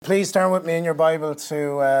Please turn with me in your Bible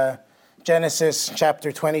to Genesis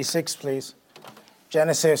chapter 26, please.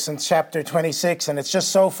 Genesis and chapter 26. And it's just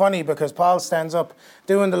so funny because Paul stands up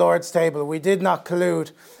doing the Lord's table. We did not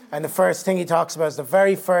collude. And the first thing he talks about is the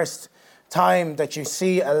very first time that you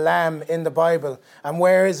see a lamb in the Bible. And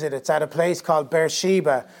where is it? It's at a place called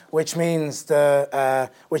Beersheba, which means the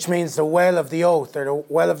well of the oath, or the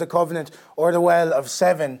well of the covenant, or the well of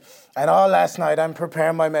seven. And all last night I'm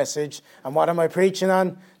preparing my message. And what am I preaching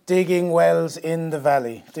on? Digging wells in the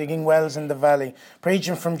valley. Digging wells in the valley.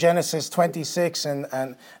 Preaching from Genesis 26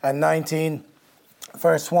 and 19,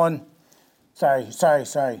 verse 1.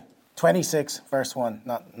 Sorry. 26, verse 1,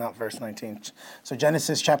 not verse 19. So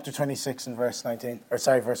Genesis chapter 26 and verse 19. Verse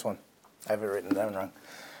 1. I have it written down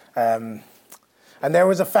wrong. And there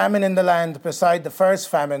was a famine in the land beside the first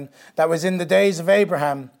famine that was in the days of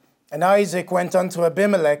Abraham. And Isaac went unto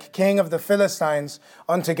Abimelech, king of the Philistines,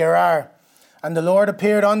 unto Gerar. And the Lord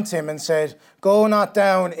appeared unto him and said, Go not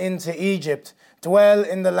down into Egypt, dwell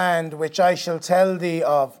in the land which I shall tell thee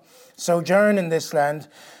of. Sojourn in this land,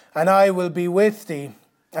 and I will be with thee,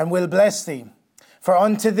 and will bless thee. For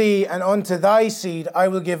unto thee and unto thy seed I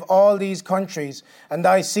will give all these countries, and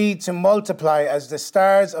thy seed to multiply as the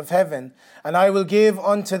stars of heaven. And I will give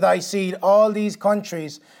unto thy seed all these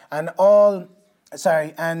countries, and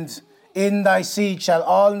in thy seed shall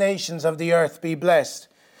all nations of the earth be blessed.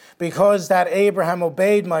 Because that Abraham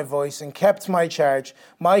obeyed my voice and kept my charge,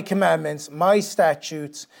 my commandments, my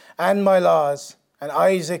statutes, and my laws, and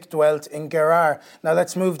Isaac dwelt in Gerar. Now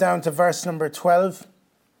let's move down to verse number 12.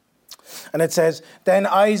 And it says, Then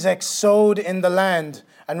Isaac sowed in the land,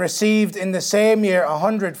 and received in the same year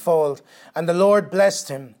 100-fold, and the Lord blessed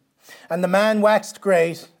him. And the man waxed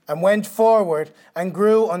great, and went forward, and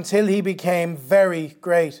grew until he became very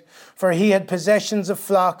great. For he had possessions of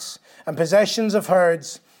flocks, and possessions of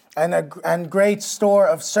herds, and great store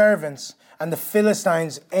of servants, and the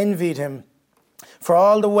Philistines envied him. For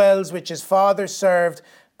all the wells which his father's servants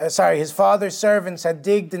had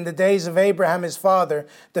digged in the days of Abraham his father,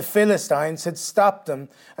 the Philistines had stopped them,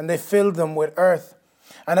 and they filled them with earth.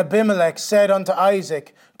 And Abimelech said unto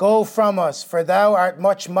Isaac, Go from us, for thou art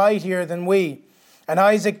much mightier than we. And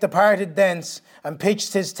Isaac departed thence, and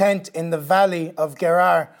pitched his tent in the valley of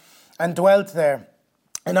Gerar, and dwelt there.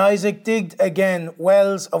 And Isaac digged again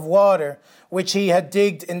wells of water, which he had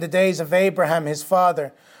digged in the days of Abraham his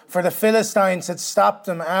father. For the Philistines had stopped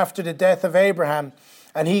them after the death of Abraham.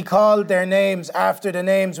 And he called their names after the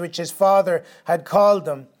names which his father had called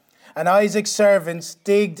them. And Isaac's servants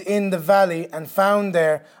digged in the valley and found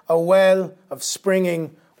there a well of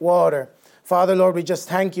springing water. Father, Lord, we just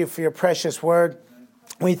thank you for your precious word.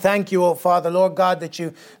 We thank you, O Father, Lord God, that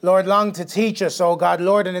you, Lord, long to teach us, O God,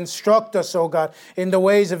 Lord, and instruct us, O God, in the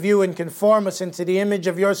ways of you and conform us into the image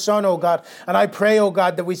of your Son, O God. And I pray, O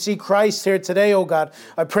God, that we see Christ here today, O God.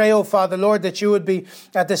 I pray, O Father, Lord, that you would be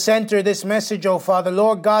at the center of this message, O Father.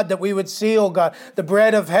 Lord God, that we would see, O God, the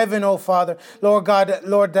bread of heaven, O Father. Lord God,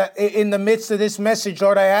 Lord, that in the midst of this message,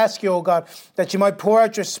 Lord, I ask you, O God, that you might pour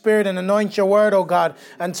out your Spirit and anoint your word, O God,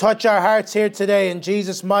 and touch our hearts here today in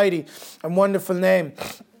Jesus' mighty and wonderful name.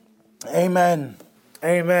 Amen.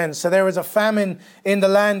 Amen. So there was a famine in the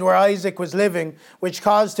land where Isaac was living, which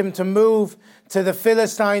caused him to move to the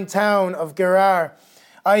Philistine town of Gerar.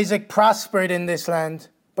 Isaac prospered in this land,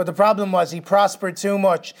 but the problem was he prospered too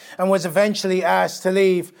much and was eventually asked to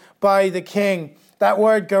leave by the king. That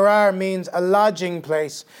word Gerar means a lodging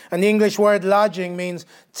place, and the English word lodging means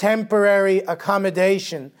temporary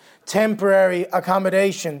accommodation. Temporary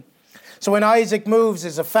accommodation. So when Isaac moves,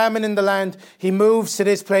 there's a famine in the land. He moves to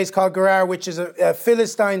this place called Gerar, which is a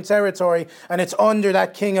Philistine territory, and it's under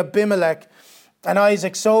that king Abimelech. And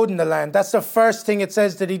Isaac sowed in the land. That's the first thing it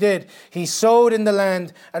says that he did. He sowed in the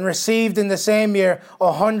land and received in the same year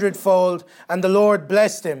 100-fold, and the Lord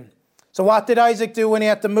blessed him. So what did Isaac do when he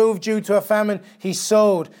had to move due to a famine? He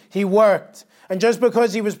sowed. He worked. And just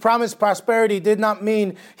because he was promised prosperity did not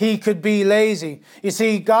mean he could be lazy. You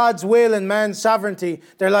see, God's will and man's sovereignty,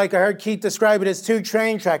 they're like, I heard Keith describe it as two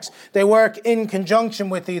train tracks. They work in conjunction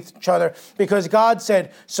with each other because God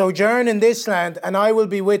said, Sojourn in this land, and I will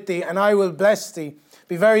be with thee, and I will bless thee. It'd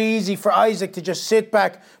be very easy for Isaac to just sit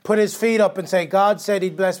back, put his feet up and say, God said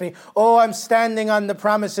he'd bless me. Oh, I'm standing on the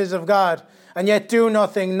promises of God. and yet do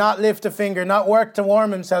nothing, not lift a finger, not work to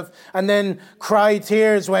warm himself, and then cry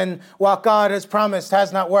tears when what God has promised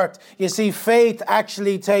has not worked. You see, faith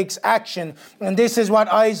actually takes action. And this is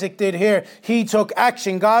what Isaac did here. He took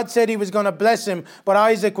action. God said he was going to bless him, but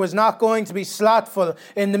Isaac was not going to be slothful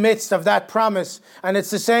in the midst of that promise. And it's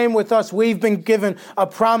the same with us. We've been given a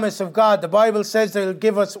promise of God. The Bible says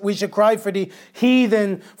that we should cry for the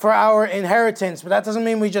heathen for our inheritance. But that doesn't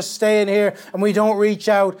mean we just stay in here and we don't reach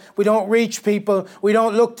out. We don't reach people. We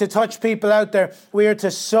don't look to touch people out there. We are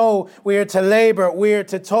to sow. We are to labor. We are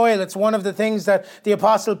to toil. It's one of the things that the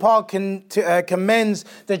Apostle Paul commends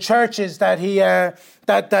the churches that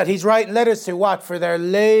he's writing letters to. What? For their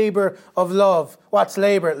labor of love. What's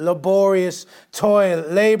labor? Laborious toil.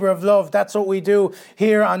 Labor of love. That's what we do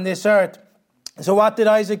here on this earth. So what did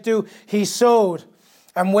Isaac do? He sowed.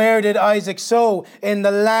 And where did Isaac sow? In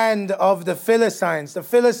the land of the Philistines. The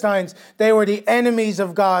Philistines, they were the enemies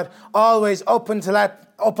of God always up until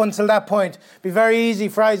that point. It'd be very easy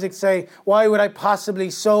for Isaac to say, why would I possibly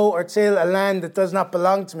sow or till a land that does not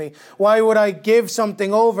belong to me? Why would I give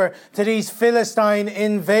something over to these Philistine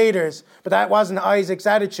invaders? But that wasn't Isaac's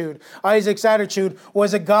attitude. Isaac's attitude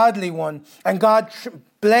was a godly one. And God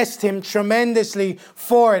blessed him tremendously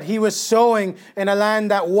for it. He was sowing in a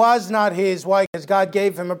land that was not his. Why? Because God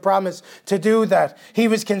gave him a promise to do that. He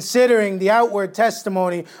was considering the outward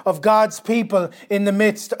testimony of God's people in the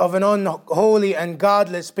midst of an unholy and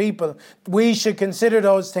godless people. We should consider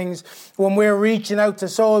those things when we're reaching out to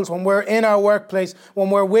souls, when we're in our workplace,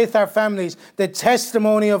 when we're with our families, the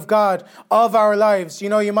testimony of God of our lives. You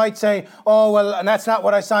know, you might say, oh, well, and that's not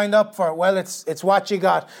what I signed up for. Well, it's what you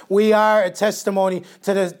got. We are a testimony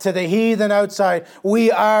to the heathen outside.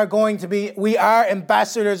 We are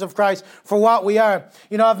ambassadors of Christ for what we are.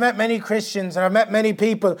 You know, I've met many Christians and I've met many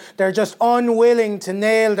people. They're just unwilling to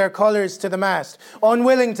nail their colours to the mast.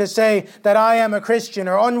 Unwilling to say that I am a Christian,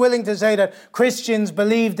 or unwilling to say that Christians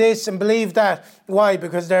believe this and believe that. Why?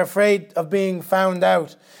 Because they're afraid of being found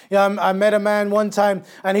out. You know, I met a man one time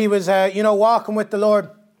and he was, walking with the Lord.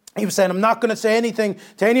 He was saying, I'm not going to say anything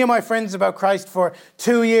to any of my friends about Christ for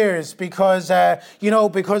 2 years because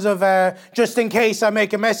just in case I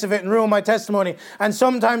make a mess of it and ruin my testimony. And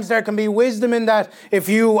sometimes there can be wisdom in that. If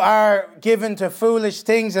you are given to foolish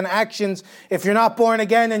things and actions, if you're not born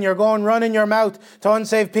again and you're going running your mouth to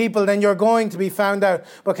unsaved people, then you're going to be found out.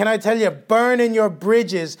 But can I tell you, burning your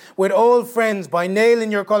bridges with old friends by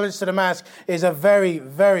nailing your colours to the mast is a very,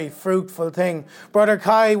 very fruitful thing. Brother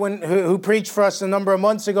Kai, who preached for us a number of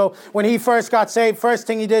months ago, when he first got saved, first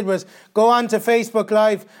thing he did was go on to Facebook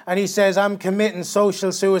Live and he says, I'm committing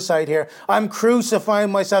social suicide here. I'm crucifying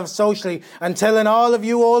myself socially and telling all of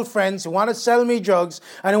you old friends who want to sell me drugs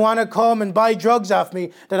and who want to come and buy drugs off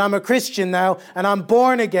me that I'm a Christian now and I'm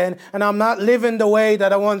born again and I'm not living the way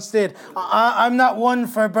that I once did. I'm not one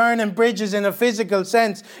for burning bridges in a physical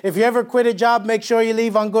sense. If you ever quit a job, make sure you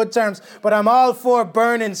leave on good terms. But I'm all for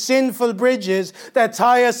burning sinful bridges that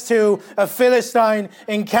tie us to a Philistine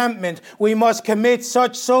encampment. We must commit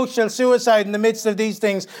such social suicide in the midst of these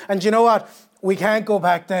things. And you know what? We can't go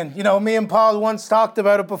back then. You know, me and Paul once talked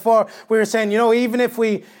about it before. We were saying, you know, even if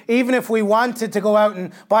we wanted to go out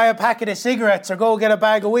and buy a packet of cigarettes or go get a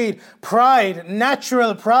bag of weed,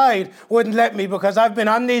 natural pride wouldn't let me, because I've been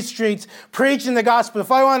on these streets preaching the gospel.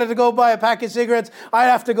 If I wanted to go buy a pack of cigarettes, I'd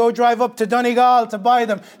have to go drive up to Donegal to buy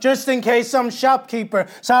them, just in case some shopkeeper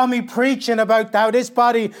saw me preaching about how this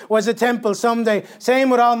body was a temple someday.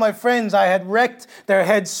 Same with all my friends. I had wrecked their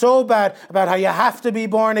heads so bad about how you have to be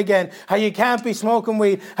born again, how you can't be smoking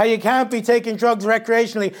weed, how you can't be taking drugs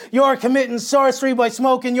recreationally. You're committing sorcery by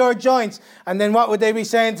smoking your joints. And then what would they be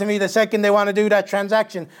saying to me the second they want to do that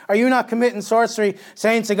transaction? Are you not committing sorcery?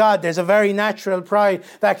 Saying to God, there's a very natural pride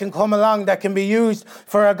that can come along that can be used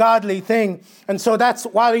for a godly thing. And so that's,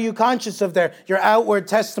 what are you conscious of there? Your outward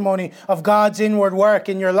testimony of God's inward work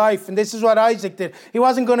in your life. And this is what Isaac did. He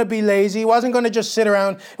wasn't going to be lazy. He wasn't going to just sit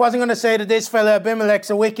around. He wasn't going to say that this fella Abimelech's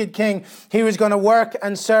a wicked king. He was going to work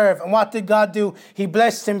and serve. And what did God do? He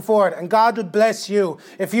blessed him for it. And God will bless you.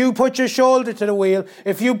 If you put your shoulder to the wheel,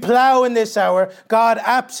 if you plow in this hour, God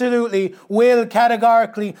absolutely will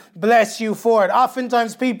categorically bless you for it.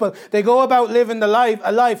 Oftentimes people, they go about living a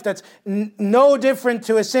life that's no different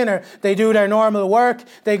to a sinner. They do their normal work.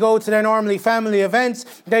 They go to their normally family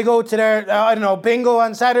events. They go to their, bingo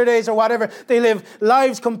on Saturdays or whatever. They live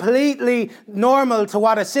lives completely normal to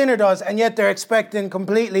what a sinner does. And yet they're expecting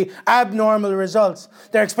completely abnormal results.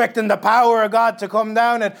 They're expecting the power power of God to come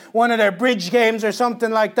down at one of their bridge games or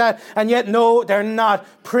something like that. And yet, no, they're not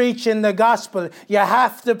preaching the gospel. You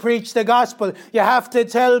have to preach the gospel. You have to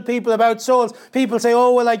tell people about souls. People say,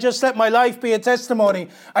 oh, well, I just let my life be a testimony.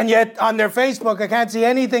 And yet on their Facebook, I can't see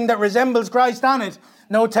anything that resembles Christ on it.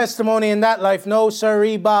 No testimony in that life. No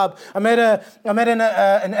siree, Bob. I met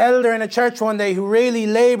an elder in a church one day who really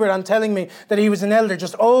labored on telling me that he was an elder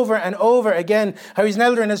just over and over again, how he's an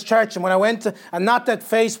elder in his church. And when I went to, and not that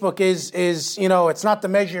Facebook is it's not the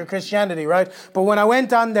measure of Christianity, right? But when I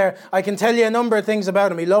went on there, I can tell you a number of things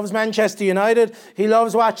about him. He loves Manchester United. He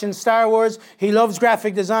loves watching Star Wars. He loves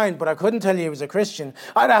graphic design. But I couldn't tell you he was a Christian.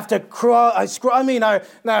 I'd have to crawl.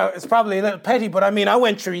 Now it's probably a little petty, but I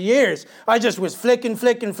went through years. I just was flicking,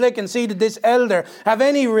 see, did this elder have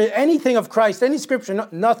anything of Christ, any scripture?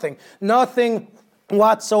 Nothing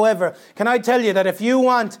whatsoever. Can I tell you that if you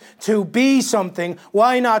want to be something,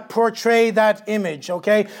 why not portray that image,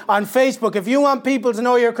 okay? On Facebook, if you want people to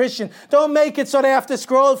know you're a Christian, don't make it so they have to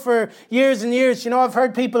scroll for years and years. You know, I've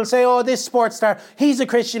heard people say, oh, this sports star, he's a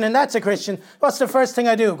Christian and that's a Christian. What's the first thing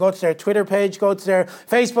I do? Go to their Twitter page, go to their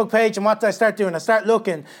Facebook page, and what do I start doing? I start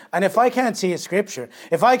looking. And if I can't see a scripture,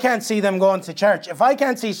 if I can't see them going to church, if I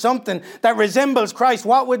can't see something that resembles Christ,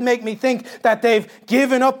 what would make me think that they've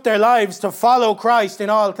given up their lives to follow Christ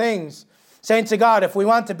in all things? Saints of God, if we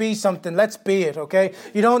want to be something, let's be it, okay?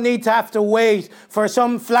 You don't need to have to wait for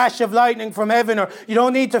some flash of lightning from heaven, or you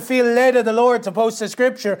don't need to feel led of the Lord to post a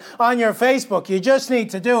scripture on your Facebook. You just need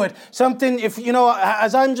to do it. Something, if you know,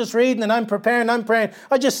 as I'm just reading and I'm preparing, I'm praying,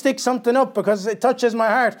 I just stick something up because it touches my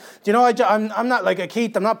heart. Do you know, I'm not like a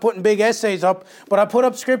Keith, I'm not putting big essays up, but I put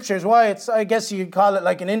up scriptures. Why? I guess you'd call it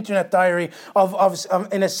like an internet diary of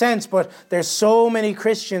in a sense, but there's so many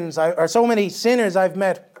Christians, or so many sinners I've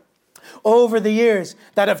met over the years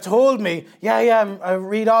that have told me, I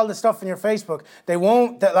read all the stuff on your Facebook. They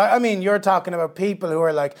won't, you're talking about people who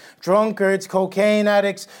are like drunkards, cocaine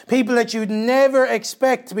addicts, people that you'd never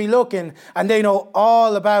expect to be looking, and they know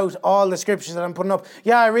all about all the scriptures that I'm putting up.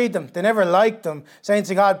 Yeah, I read them. They never liked them. Saints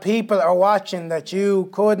of God, people are watching that you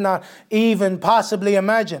could not even possibly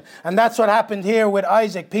imagine. And that's what happened here with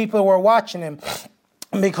Isaac. People were watching him.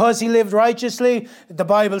 And because he lived righteously, the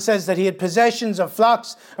Bible says that he had possessions of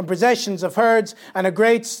flocks and possessions of herds and a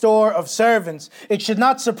great store of servants. It should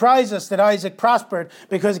not surprise us that Isaac prospered,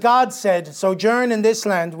 because God said, sojourn in this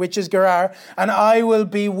land, which is Gerar, and I will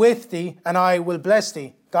be with thee and I will bless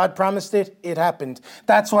thee. God promised it, it happened.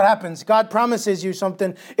 That's what happens. God promises you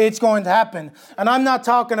something, it's going to happen. And I'm not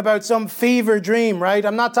talking about some fever dream, right?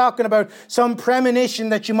 I'm not talking about some premonition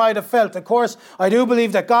that you might have felt. Of course, I do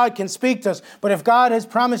believe that God can speak to us. But if God has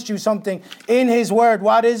promised you something in his word,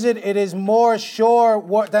 what is it? It is more sure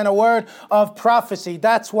than a word of prophecy.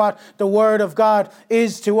 That's what the word of God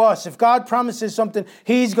is to us. If God promises something,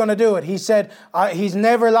 he's going to do it. He said he's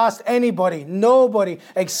never lost anybody, nobody,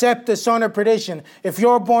 except the son of perdition. If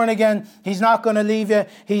you're born again, he's not going to leave you.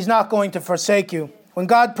 He's not going to forsake you. When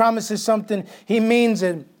God promises something, he means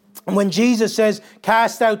it. And when Jesus says,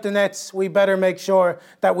 cast out the nets, we better make sure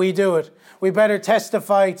that we do it. We better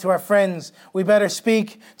testify to our friends. We better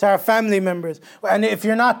speak to our family members. And if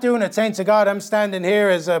you're not doing it, saints of God, I'm standing here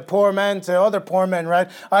as a poor man to other poor men, right?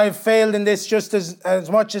 I've failed in this just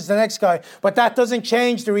as much as the next guy. But that doesn't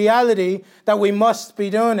change the reality that we must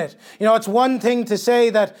be doing it. You know, it's one thing to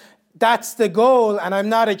say that that's the goal and I'm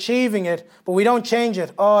not achieving it, but we don't change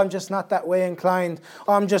it. Oh, I'm just not that way inclined.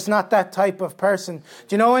 Oh, I'm just not that type of person.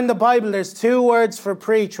 Do you know in the Bible there's two words for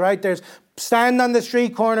preach, right? There's stand on the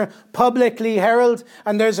street corner, publicly herald,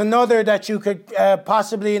 and there's another that you could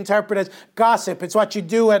possibly interpret as gossip. It's what you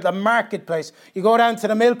do at the marketplace. You go down to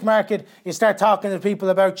the milk market, you start talking to people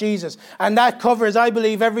about Jesus. And that covers, I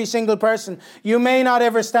believe, every single person. You may not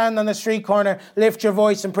ever stand on the street corner, lift your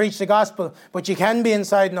voice and preach the gospel, but you can be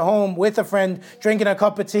inside in a home with a friend, drinking a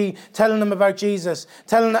cup of tea, telling them about Jesus.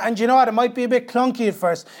 And you know what? It might be a bit clunky at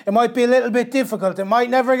first. It might be a little bit difficult. It might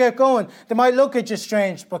never get going. They might look at you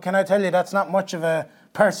strange, but can I tell you, that's not much of a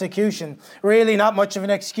persecution. Really not much of an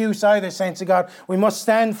excuse either, saints of God. We must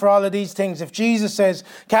stand for all of these things. If Jesus says,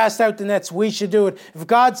 cast out the nets, we should do it. If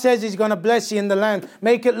God says he's going to bless you in the land,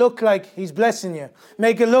 make it look like he's blessing you.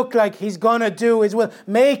 Make it look like he's going to do his will.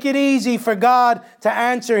 Make it easy for God to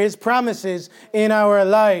answer his promises in our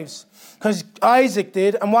lives. Because Isaac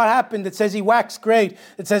did, and what happened? It says he waxed great.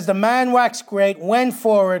 It says the man waxed great, went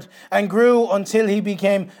forward, and grew until he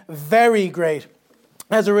became very great.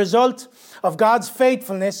 As a result of God's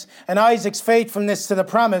faithfulness and Isaac's faithfulness to the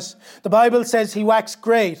promise, the Bible says he waxed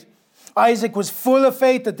great. Isaac was full of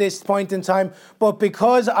faith at this point in time, but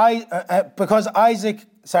because Isaac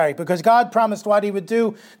because God promised what he would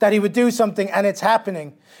do, that he would do something, and it's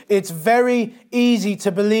happening. It's very easy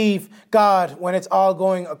to believe God when it's all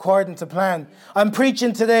going according to plan. I'm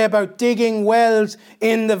preaching today about digging wells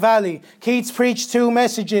in the valley. Keats preached 2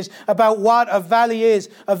 messages about what a valley is.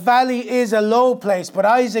 A valley is a low place, but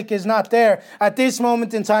Isaac is not there. At this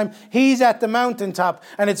moment in time, he's at the mountaintop.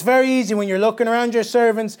 And it's very easy when you're looking around your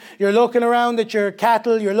servants, you're looking around at your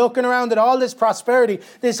cattle, you're looking around at all this prosperity,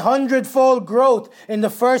 this 100-fold growth in the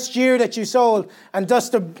first year that you sowed, and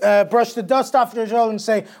brush the dust off your shoulder and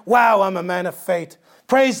say, wow, I'm a man of faith.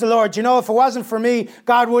 Praise the Lord. You know, if it wasn't for me,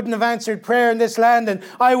 God wouldn't have answered prayer in this land and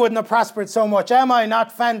I wouldn't have prospered so much. Am I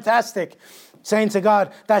not fantastic? Saying to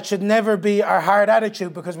God, that should never be our hard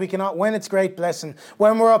attitude, because we cannot, when it's great blessing,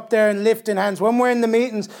 when we're up there and lifting hands, when we're in the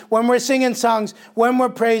meetings, when we're singing songs, when we're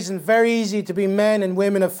praising, very easy to be men and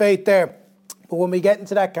women of faith there. But when we get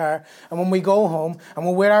into that car and when we go home and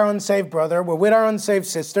we're with our unsaved brother, we're with our unsaved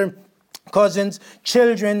sister, cousins,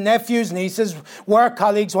 children, nephews, nieces, work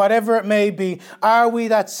colleagues, whatever it may be, are we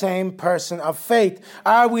that same person of faith?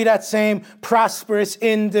 Are we that same prosperous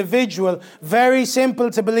individual? Very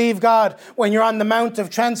simple to believe God when you're on the Mount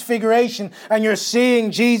of Transfiguration and you're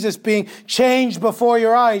seeing Jesus being changed before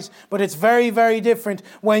your eyes. But it's very, very different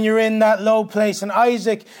when you're in that low place. And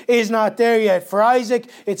Isaac is not there yet. For Isaac,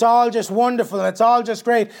 it's all just wonderful and it's all just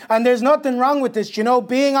great. And there's nothing wrong with this. You know,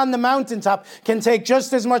 being on the mountaintop can take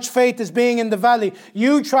just as much faith as being in the valley.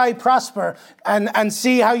 You try prosper and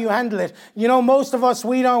see how you handle it. You know, most of us,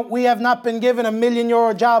 we have not been given €1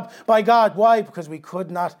 million job by God. Why? Because we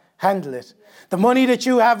could not handle it. The money that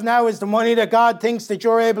you have now is the money that God thinks that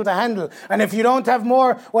you're able to handle. And if you don't have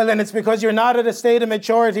more, well, then it's because you're not at a state of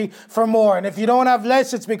maturity for more. And if you don't have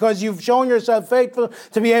less, it's because you've shown yourself faithful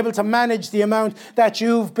to be able to manage the amount that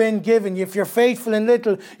you've been given. If you're faithful in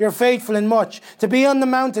little, you're faithful in much. To be on the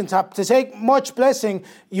mountaintop, to take much blessing,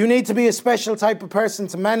 you need to be a special type of person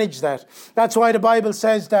to manage that. That's why the Bible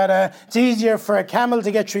says that it's easier for a camel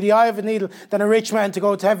to get through the eye of a needle than a rich man to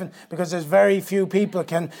go to heaven, because there's very few people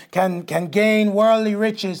can gain worldly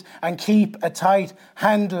riches and keep a tight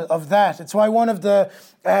handle of that. It's why one of the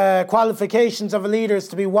qualifications of a leader is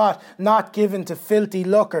to be what? Not given to filthy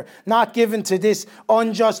lucre, not given to this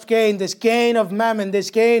unjust gain, this gain of mammon, this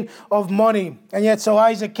gain of money. And yet so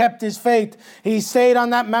Isaac kept his faith. He stayed on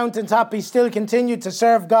that mountaintop. He still continued to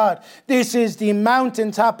serve God. This is the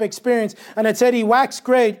mountaintop experience. And it said he waxed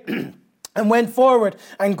great and went forward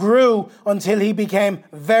and grew until he became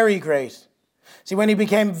very great. See, when he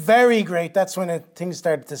became very great, that's when things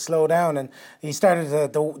started to slow down, and he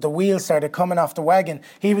started the wheels started coming off the wagon.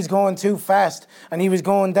 He was going too fast, and he was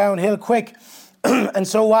going downhill quick. And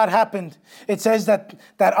so what happened? It says that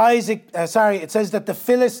the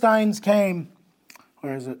Philistines came.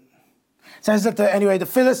 Where is it? It says that the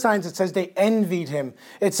Philistines, it says they envied him.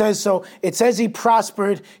 It says he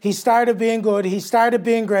prospered. He started being good. He started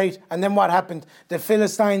being great. And then what happened? The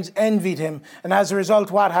Philistines envied him. And as a result,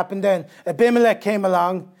 what happened then? Abimelech came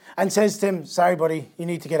along and says to him, sorry, buddy, you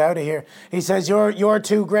need to get out of here. He says, you're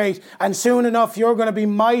too great. And soon enough, you're going to be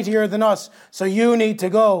mightier than us. So you need to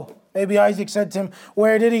go. Maybe Isaac said to him,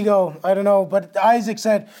 where did he go? I don't know. But Isaac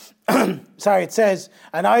said, it says,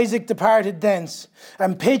 and Isaac departed thence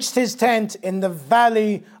and pitched his tent in the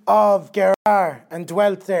valley of Gerar and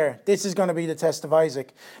dwelt there. This is going to be the test of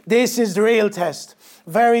Isaac. This is the real test.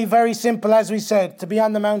 Very, very simple, as we said, to be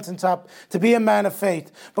on the mountaintop, to be a man of faith.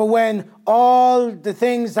 But when all the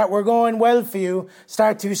things that were going well for you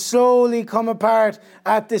start to slowly come apart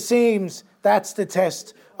at the seams, that's the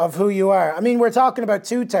test of who you are. I mean, we're talking about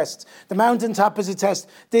 2 tests. The mountaintop is a test.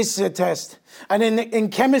 This is a test. And in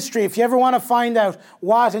chemistry, if you ever want to find out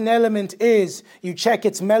what an element is, you check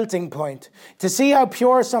its melting point. To see how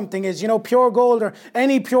pure something is, pure gold or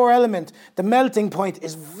any pure element, the melting point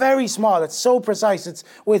is very small. It's so precise. It's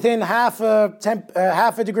within half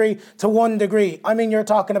a degree to 1 degree. I mean, you're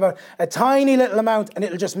talking about a tiny little amount and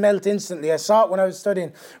it'll just melt instantly. I saw it when I was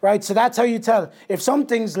studying, right? So that's how you tell. If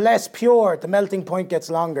something's less pure, the melting point gets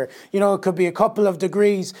longer. It could be a couple of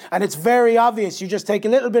degrees and it's very obvious. You just take a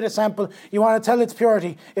little bit of sample. You want to tell its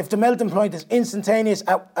purity. If the melting point is instantaneous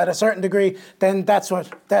at a certain degree, then that's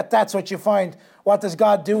what you find. What does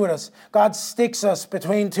God do with us? God sticks us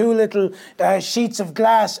between 2 little sheets of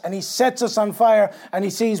glass and he sets us on fire and he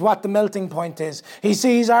sees what the melting point is. He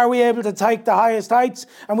sees, are we able to take the highest heights?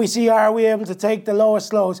 And we see, are we able to take the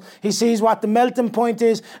lowest lows? He sees what the melting point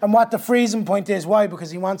is and what the freezing point is. Why? Because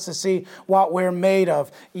he wants to see what we're made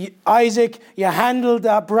of. Isaac, you handled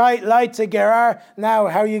the bright lights of Gerar. Now,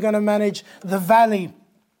 how are you going to manage the valley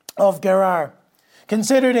of Gerar?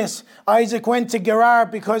 Consider this. Isaac went to Gerar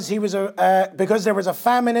because because there was a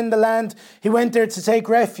famine in the land. He went there to take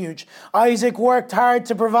refuge. Isaac worked hard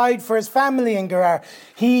to provide for his family in Gerar.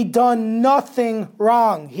 He done nothing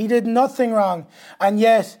wrong. He did nothing wrong. And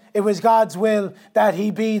yet it was God's will that he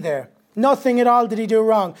be there. Nothing at all did he do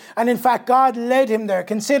wrong. And in fact, God led him there.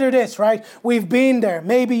 Consider this, right? We've been there.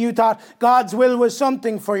 Maybe you thought God's will was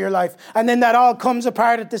something for your life. And then that all comes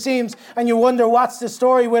apart at the seams. And you wonder, what's the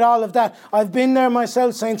story with all of that? I've been there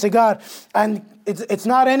myself, saints of God. And it's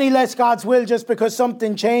not any less God's will just because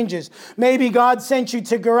something changes. Maybe God sent you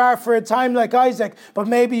to Gerar for a time like Isaac, but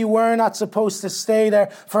maybe you were not supposed to stay there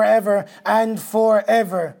forever and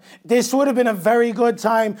forever. This would have been a very good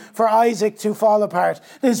time for Isaac to fall apart.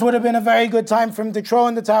 This would have been a very good time for him to throw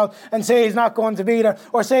in the towel and say he's not going to be there,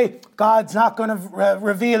 or say God's not going to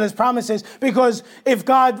reveal his promises. Because if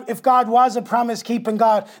God was a promise-keeping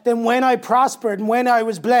God, then when I prospered and when I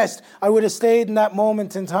was blessed, I would have stayed in that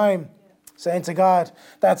moment in time. Saints of God,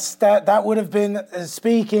 that would have been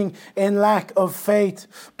speaking in lack of faith.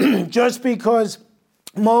 Just because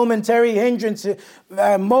momentary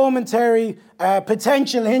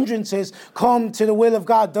potential hindrances come to the will of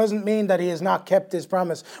God doesn't mean that he has not kept his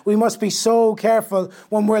promise. We must be so careful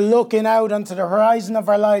when we're looking out onto the horizon of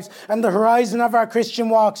our lives and the horizon of our Christian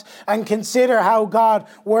walks, and consider how God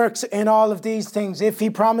works in all of these things. If he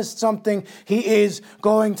promised something, he is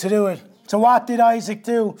going to do it. So what did Isaac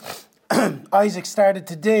do? Isaac started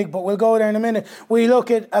to dig, but we'll go there in a minute. We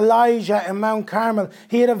look at Elijah in Mount Carmel.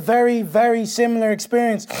 He had a very, very similar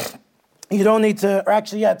experience. You don't need to, or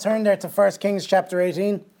actually, turn there to 1 Kings chapter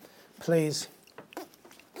 18, please.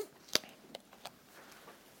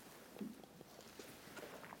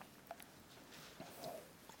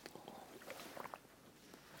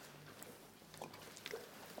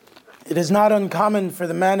 It is not uncommon for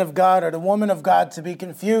the man of God or the woman of God to be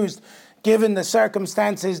confused given the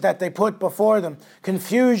circumstances that they put before them.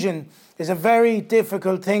 Confusion is a very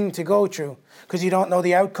difficult thing to go through because you don't know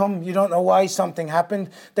the outcome. You don't know why something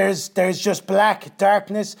happened. There's just black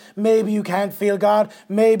darkness. Maybe you can't feel God.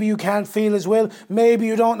 Maybe you can't feel his will. Maybe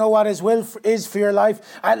you don't know what his will is for your life.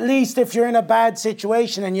 At least if you're in a bad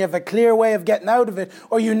situation and you have a clear way of getting out of it,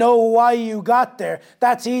 or you know why you got there,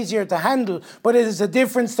 that's easier to handle. But it is a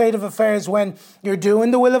different state of affairs when you're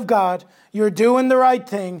doing the will of God. You're doing the right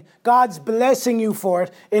thing. God's blessing you for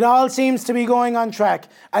it. It all seems to be going on track.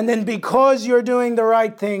 And then because you're doing the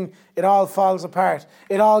right thing, it all falls apart.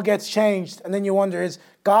 It all gets changed. And then you wonder, is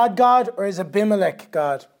God God or is Abimelech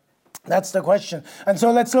God? That's the question. And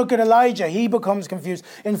so let's look at Elijah. He becomes confused.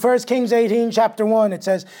 In 1 Kings 18, chapter 1, it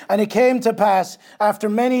says, "And it came to pass after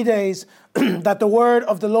many days that the word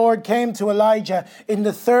of the Lord came to Elijah in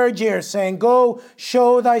the 3rd year, saying, Go,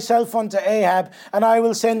 show thyself unto Ahab, and I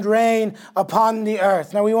will send rain upon the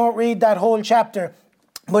earth." Now, we won't read that whole chapter,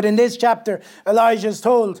 but in this chapter, Elijah is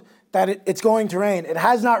told that it's going to rain. It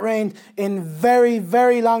has not rained in very,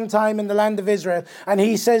 very long time in the land of Israel. And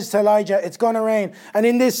he says to Elijah, it's going to rain. And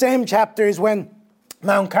in this same chapter is when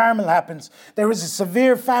Mount Carmel happens. There was a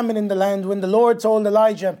severe famine in the land when the Lord told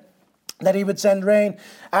Elijah that he would send rain.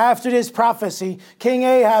 After this prophecy, King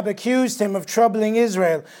Ahab accused him of troubling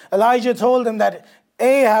Israel. Elijah told him that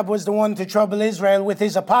Ahab was the one to trouble Israel with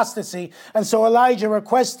his apostasy. And so Elijah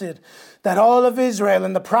requested that all of Israel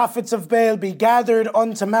and the prophets of Baal be gathered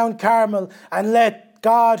unto Mount Carmel, and let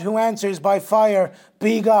God who answers by fire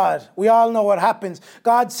be God. We all know what happens.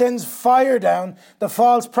 God sends fire down. The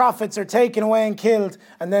false prophets are taken away and killed.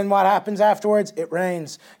 And then what happens afterwards? It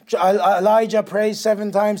rains. Elijah prays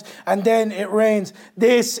 7 times and then it rains.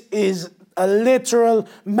 This is a literal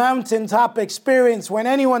mountaintop experience. When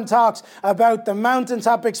anyone talks about the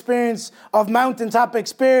mountaintop experience of mountaintop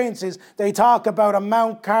experiences, they talk about a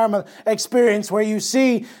Mount Carmel experience where you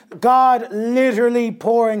see God literally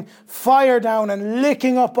pouring fire down and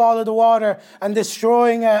licking up all of the water and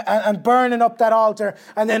destroying and burning up that altar,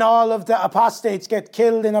 and then all of the apostates get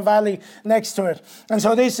killed in a valley next to it. And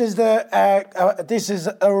so this is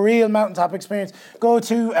a real mountaintop experience. Go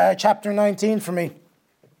to chapter 19 for me.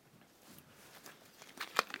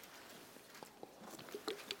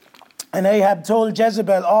 And Ahab told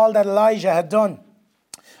Jezebel all that Elijah had done,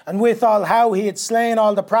 and withal how he had slain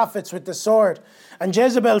all the prophets with the sword. And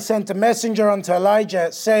Jezebel sent a messenger unto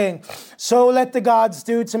Elijah, saying, So let the gods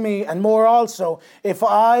do to me, and more also, if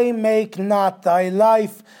I make not thy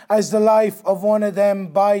life as the life of one of them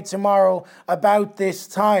by tomorrow about this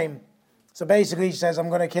time. So basically she says, I'm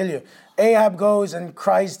going to kill you. Ahab goes and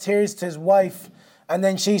cries tears to his wife, and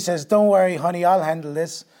then she says, Don't worry, honey, I'll handle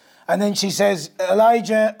this. And then she says,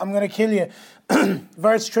 Elijah, I'm going to kill you.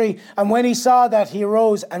 Verse 3, and when he saw that, he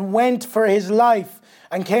arose and went for his life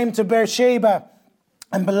and came to Beersheba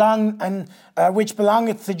which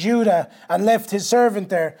belongeth to Judah, and left his servant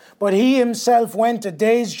there. But he himself went a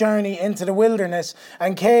day's journey into the wilderness,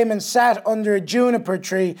 and came and sat under a juniper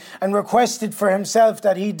tree, and requested for himself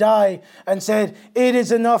that he die, and said, It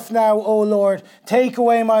is enough now, O Lord, take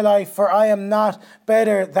away my life, for I am not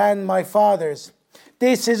better than my fathers.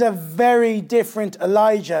 This is a very different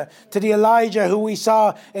Elijah to the Elijah who we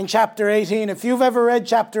saw in chapter 18. If you've ever read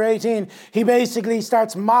chapter 18, he basically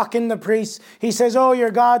starts mocking the priests. He says, oh, your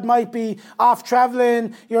God might be off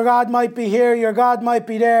traveling. Your God might be here. Your God might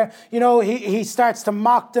be there. He starts to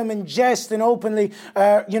mock them and jest and openly,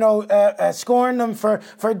 scorn them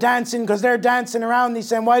for dancing because they're dancing around. He's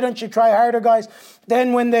saying, why don't you try harder, guys?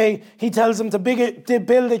 Then when he tells them to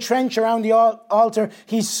build a trench around the altar,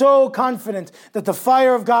 he's so confident that the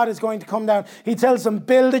fire of God is going to come down. He tells them,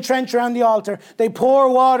 build a trench around the altar. They pour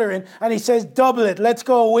water in, and he says, double it. Let's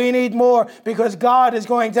go. We need more because God is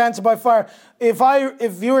going to answer by fire.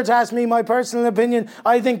 If you were to ask me my personal opinion,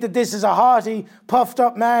 I think that this is a haughty, puffed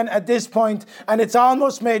up man at this point, and it's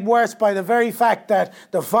almost made worse by the very fact that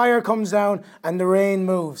the fire comes down and the rain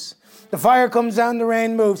moves. The fire comes down, the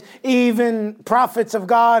rain moves. Even prophets of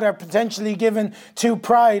God are potentially given to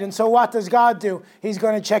pride. And so what does God do? He's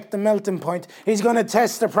going to check the melting point. He's going to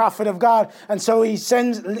test the prophet of God. And so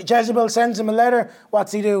Jezebel sends him a letter.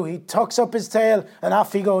 What's he do? He tucks up his tail and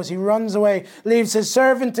off he goes. He runs away, leaves his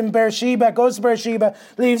servant in Beersheba, goes to Beersheba,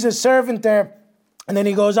 leaves his servant there. And then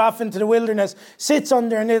he goes off into the wilderness, sits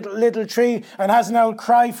under a little tree and has an old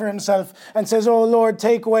cry for himself and says, oh Lord,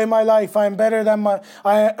 take away my life. I am better than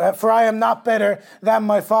for I am not better than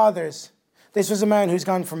my fathers. This was a man who's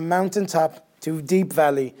gone from mountaintop to deep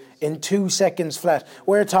valley in 2 seconds flat.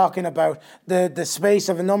 We're talking about the space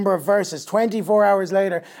of a number of verses, 24 hours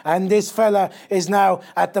later, and this fella is now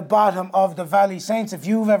at the bottom of the valley. Saints, if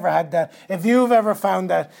you've ever had that, if you've ever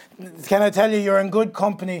found that, can I tell you, you're in good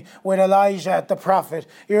company with Elijah, the prophet.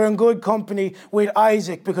 You're in good company with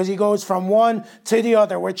Isaac, because he goes from one to the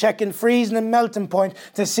other. We're checking freezing and melting point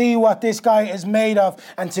to see what this guy is made of,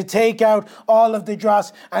 and to take out all of the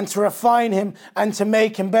dross and to refine him and to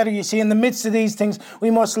make him better. You see, in the midst of these things,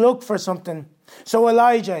 we must look for something. So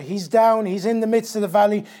Elijah, he's down, he's in the midst of the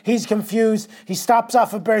valley, he's confused, he stops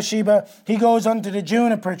off at Beersheba, he goes under the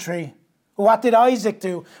juniper tree. What did Isaac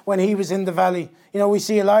do when he was in the valley? We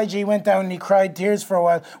see Elijah, he went down and he cried tears for a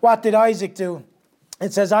while. What did Isaac do?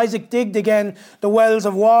 It says Isaac digged again the wells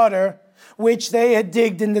of water which they had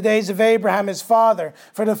digged in the days of Abraham his father,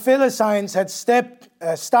 for the Philistines had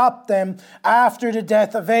stopped them after the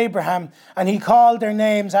death of Abraham, and he called their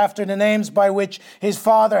names after the names by which his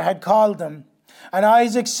father had called them. And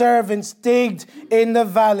Isaac's servants digged in the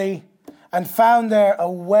valley and found there a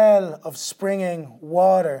well of springing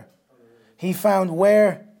water. He found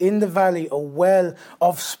where? In the valley, a well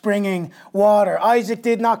of springing water. Isaac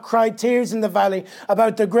did not cry tears in the valley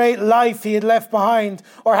about the great life he had left behind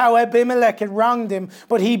or how Abimelech had wronged him,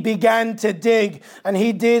 but he began to dig. And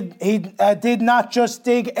he did not just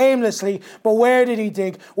dig aimlessly, but where did he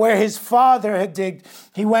dig? Where his father had digged.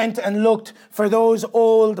 He went and looked for those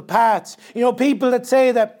old paths. People that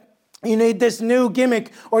say that you need this new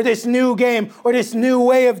gimmick or this new game or this new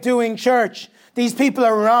way of doing church. These people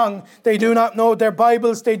are wrong. They do not know their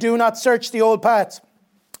Bibles. They do not search the old paths.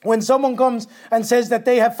 When someone comes and says that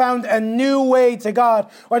they have found a new way to God,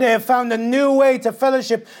 or they have found a new way to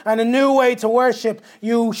fellowship and a new way to worship,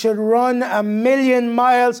 you should run 1,000,000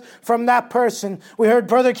 miles from that person. We heard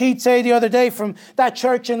Brother Keith say the other day from that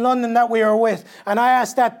church in London that we were with, and I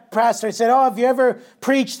asked that pastor, I said, have you ever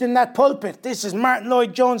preached in that pulpit? This is Martin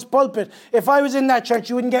Lloyd-Jones' pulpit. If I was in that church,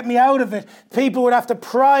 you wouldn't get me out of it. People would have to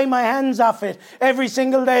pry my hands off it every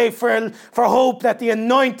single day for hope that the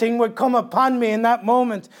anointing would come upon me in that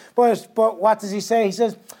moment. But what does he say? He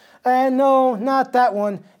says, no, not that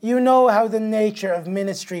one. You know how the nature of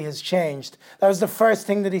ministry has changed. That was the first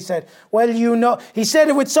thing that he said. Well, he said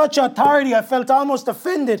it with such authority, I felt almost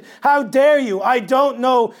offended. How dare you? I don't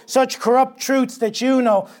know such corrupt truths that you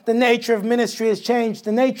know. The nature of ministry has changed.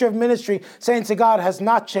 The nature of ministry, saints of God, has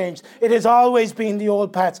not changed. It has always been the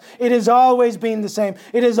old paths. It has always been the same.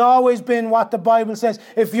 It has always been what the Bible says.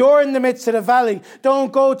 If you're in the midst of the valley,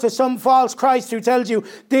 don't go to some false Christ who tells you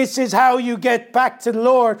this is how you get back to the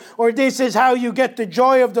Lord, or this is how you get the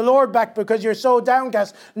joy of the Lord back because you're so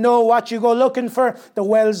downcast. No, what you go looking for? The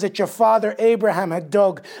wells that your father Abraham had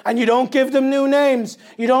dug. And you don't give them new names.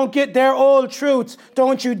 You don't get their old truths.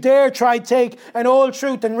 Don't you dare try take an old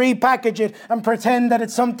truth and repackage it and pretend that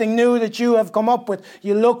it's something new that you have come up with.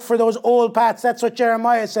 You look for those old paths. That's what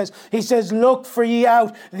Jeremiah says. He says, look for ye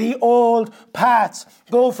out the old paths.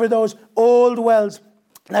 Go for those old wells.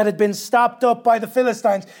 that had been stopped up by the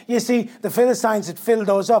Philistines. You see, the Philistines had filled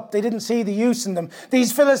those up. They didn't see the use in them.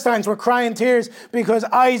 These Philistines were crying tears because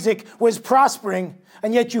Isaac was prospering,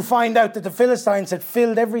 and yet you find out that the Philistines had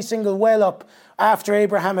filled every single well up after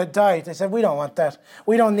Abraham had died. They said, we don't want that.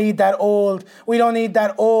 We don't need that old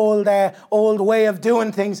way of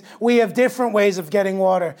doing things. We have different ways of getting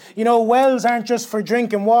water. You know, wells aren't just for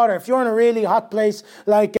drinking water. If you're in a really hot place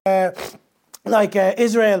like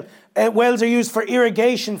Israel, wells are used for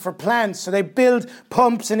irrigation for plants, so they build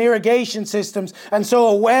pumps and irrigation systems, and so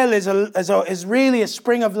a well is really a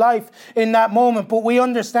spring of life in that moment. But we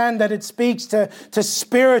understand that it speaks to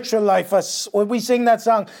spiritual life. When we sing that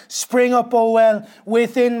song, "Spring up, O well,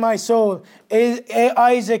 within my soul,"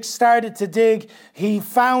 Isaac started to dig. He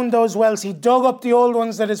found those wells. He dug up the old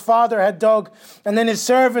ones that his father had dug, and then his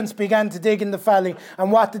servants began to dig in the valley.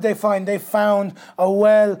 And what did they find? They found a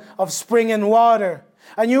well of springing water.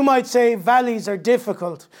 And you might say valleys are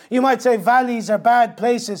difficult. You might say valleys are bad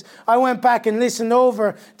places. I went back and listened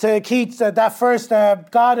over to Keith's, that first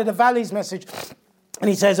God of the Valleys message. And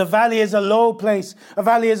he says a valley is a low place. A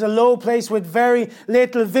valley is a low place with very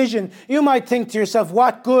little vision. You might think to yourself,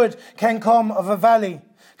 what good can come of a valley?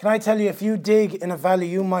 Can I tell you, if you dig in a valley,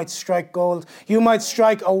 you might strike gold. You might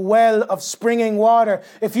strike a well of springing water.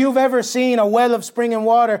 If you've ever seen a well of springing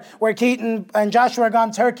water, where Keaton and Joshua are gone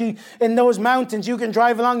Turkey, in those mountains, you can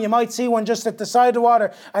drive along, you might see one just at the side of the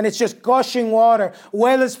water, and it's just gushing water.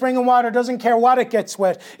 Well of springing water doesn't care what it gets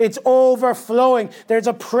wet. It's overflowing. There's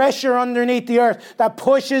a pressure underneath the earth that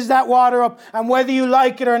pushes that water up, and whether you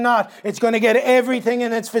like it or not, it's going to get everything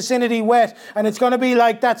in its vicinity wet. And it's going to be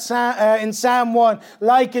like that in Psalm 1,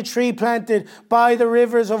 like a tree planted by the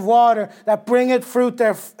rivers of water that bringeth forth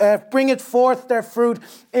their fruit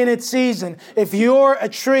in its season. If you're a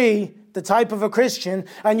tree, the type of a Christian,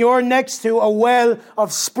 and you're next to a well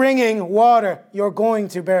of springing water, you're going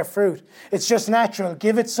to bear fruit. It's just natural.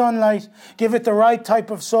 Give it sunlight, give it the right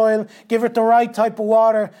type of soil, give it the right type of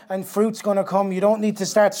water, and fruit's going to come. You don't need to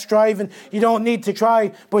start striving. You don't need to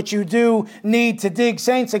try, but you do need to dig.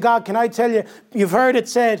 Saints of God, can I tell you, you've heard it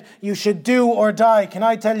said, you should do or die. Can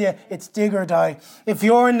I tell you, it's dig or die. If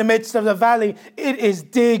you're in the midst of the valley, it is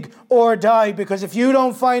dig or die, because if you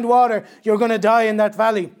don't find water, you're going to die in that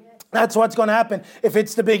valley. That's what's going to happen. If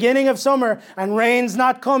it's the beginning of summer and rain's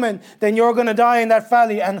not coming, then you're going to die in that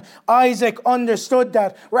valley. And Isaac understood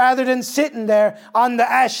that. Rather than sitting there on the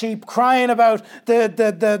ash heap crying about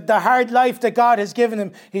the hard life that God has given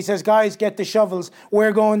him, he says, guys, get the shovels.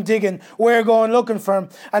 We're going digging. We're going looking for him.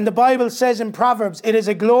 And the Bible says in Proverbs, it is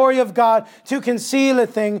a glory of God to conceal a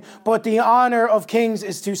thing, but the honor of kings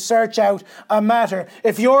is to search out a matter.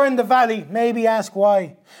 If you're in the valley, maybe ask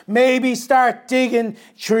why. Maybe start digging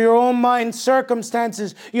through your own mind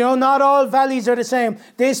circumstances. You know, not all valleys are the same.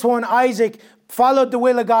 This one, Isaac, followed the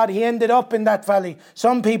will of God. He ended up in that valley.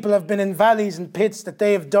 Some people have been in valleys and pits that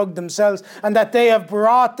they have dug themselves and that they have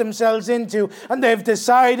brought themselves into, and they've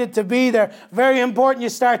decided to be there. Very important you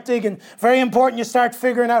start digging. Very important you start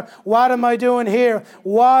figuring out, what am I doing here?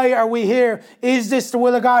 Why are we here? Is this the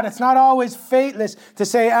will of God? It's not always faithless to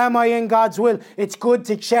say, am I in God's will? It's good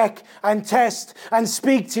to check and test and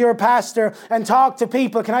speak to your pastor and talk to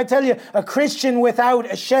people. Can I tell you, a Christian without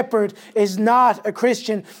a shepherd is not a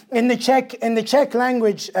Christian. In the Czech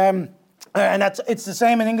language, and it's the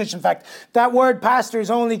same in English, in fact, that word pastor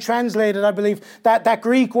is only translated, I believe, that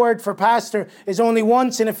Greek word for pastor is only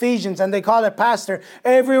once in Ephesians, and they call it pastor.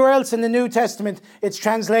 Everywhere else in the New Testament, it's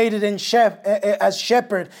translated as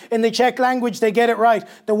shepherd. In the Czech language, they get it right.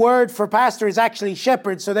 The word for pastor is actually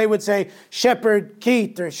shepherd, so they would say shepherd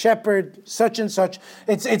Keith or shepherd such and such.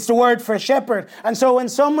 It's the word for shepherd. And so when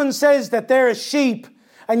someone says that they're a sheep,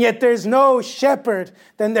 and yet there's no shepherd,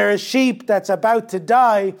 then they're a sheep that's about to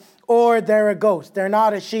die, or they're a goat. They're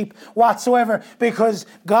not a sheep whatsoever, because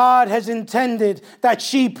God has intended that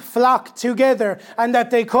sheep flock together and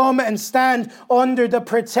that they come and stand under the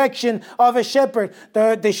protection of a shepherd.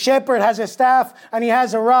 The shepherd has a staff and he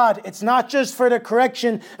has a rod. It's not just for the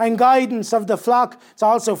correction and guidance of the flock, it's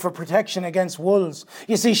also for protection against wolves.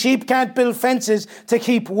 You see, sheep can't build fences to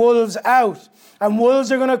keep wolves out. And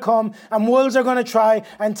wolves are going to come, and wolves are going to try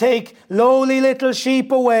and take lowly little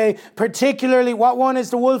sheep away. Particularly, what one is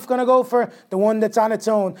the wolf going to go for? The one that's on its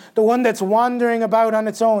own. The one that's wandering about on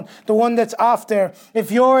its own. The one that's off there.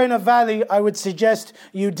 If you're in a valley, I would suggest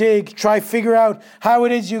you dig. Try figure out how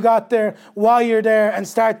it is you got there, why you're there, and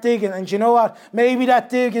start digging. And you know what? Maybe that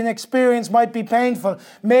digging experience might be painful.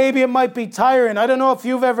 Maybe it might be tiring. I don't know if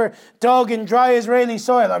you've ever dug in dry Israeli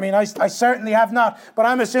soil. I mean, I certainly have not, but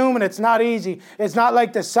I'm assuming it's not easy. It's not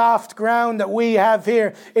like the soft ground that we have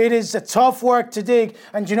here. It is a tough work to dig.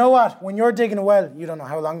 And you know what? When you're digging a well, you don't know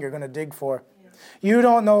how long you're going to dig for. You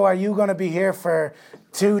don't know, are you going to be here for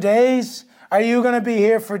 2 days? Are you going to be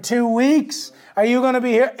here for 2 weeks? Are you going to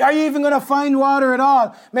be here? Are you even going to find water at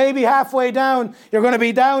all? Maybe halfway down, you're going to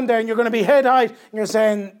be down there and you're going to be head height. And you're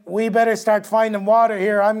saying, we better start finding water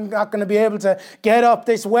here. I'm not going to be able to get up.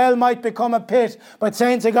 This well might become a pit. But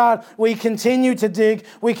saying to God, we continue to dig.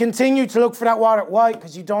 We continue to look for that water. Why?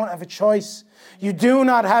 Because you don't have a choice. You do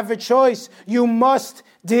not have a choice. You must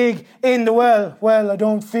dig in the well. Well, I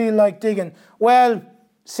don't feel like digging. Well,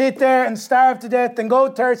 sit there and starve to death and go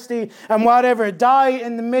thirsty and whatever. Die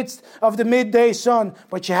in the midst of the midday sun.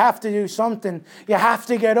 But you have to do something. You have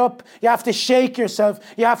to get up. You have to shake yourself.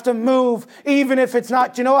 You have to move. Even if it's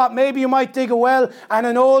not, you know what? Maybe you might dig a well and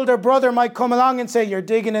an older brother might come along and say, you're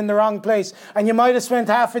digging in the wrong place. And you might have spent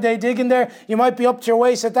half a day digging there. You might be up to your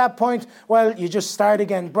waist at that point. Well, you just start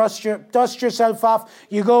again. Dust yourself off.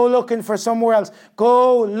 You go looking for somewhere else.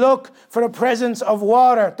 Go look for the presence of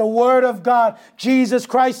water. The Word of God. Jesus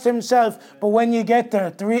Christ himself. But when you get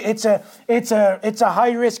there, it's a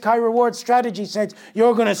high risk, high reward strategy, saints.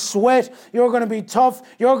 You're going to sweat, you're going to be tough,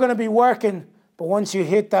 you're going to be working. But once you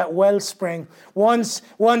hit that wellspring,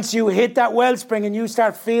 once you hit that wellspring and you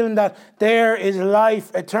start feeling that there is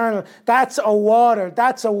life eternal, that's a water,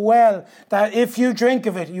 that's a well, that if you drink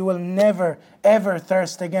of it, you will never, ever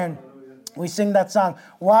thirst again. We sing that song,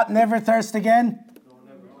 what, never thirst again?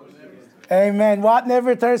 Amen. What,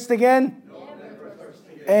 never thirst again?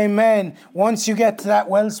 Amen. Once you get to that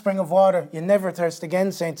wellspring of water, you never thirst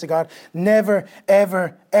again, saints of God. Never,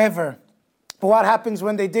 ever, ever. But what happens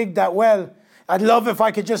when they dig that well? I'd love if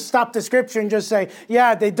I could just stop the scripture and just say,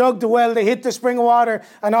 yeah, they dug the well, they hit the spring of water,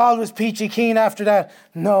 and all was peachy keen after that.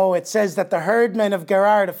 No, it says that the herdmen of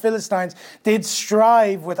Gerar, the Philistines, did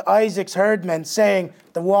strive with Isaac's herdmen, saying,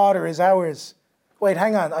 the water is ours. Wait,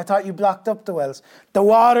 hang on. I thought you blocked up the wells. The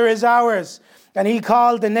water is ours. And he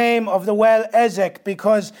called the name of the well Ezek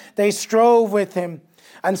because they strove with him.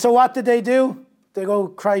 And so what did they do? They go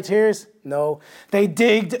cry tears? No. They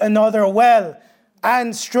digged another well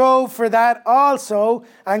and strove for that also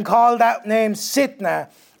and called that name Sitnah.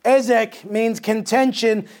 Ezek means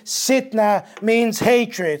contention. Sitnah means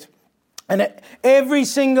hatred. And every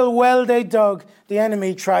single well they dug, the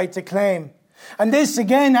enemy tried to claim. And this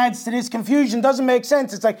again adds to this confusion. Doesn't make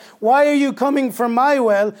sense. It's like, why are you coming from my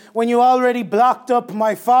well when you already blocked up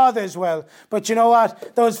my father's well? But you know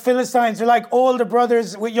what? Those Philistines are like older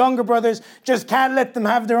brothers with younger brothers. Just can't let them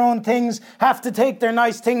have their own things. Have to take their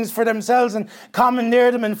nice things for themselves and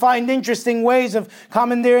commandeer them and find interesting ways of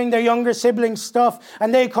commandeering their younger siblings' stuff.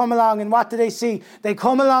 And they come along and what do they see? They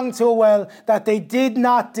come along to a well that they did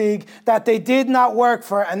not dig, that they did not work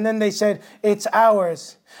for. And then they said, it's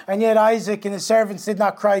ours. And yet Isaac and his servants did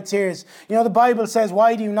not cry tears. You know, the Bible says,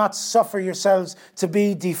 why do you not suffer yourselves to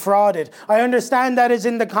be defrauded? I understand that is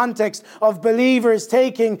in the context of believers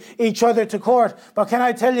taking each other to court. But can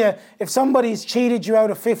I tell you, if somebody's cheated you out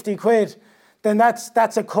of 50 quid, then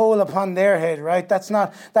that's a coal upon their head, right? That's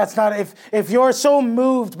not, if you're so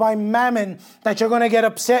moved by mammon that you're going to get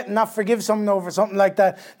upset and not forgive someone over something like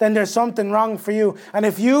that, then there's something wrong for you. And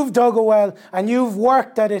if you've dug a well and you've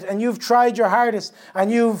worked at it and you've tried your hardest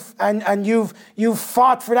and you've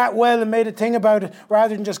fought for that well and made a thing about it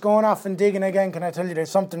rather than just going off and digging again, can I tell you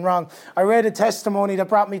there's something wrong? I read a testimony that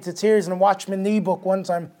brought me to tears in a Watchman Nee book one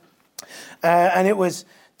time. And it was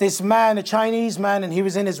this man, a Chinese man, and he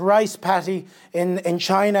was in his rice paddy in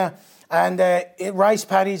China. And rice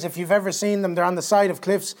paddies, if you've ever seen them, they're on the side of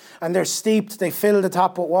cliffs and they're steeped. They fill the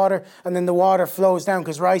top with water and then the water flows down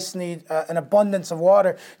because rice need an abundance of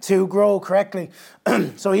water to grow correctly.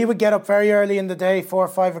 So he would get up very early in the day, 4 or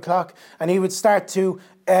 5 o'clock, and he would start to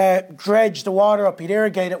dredge the water up. He'd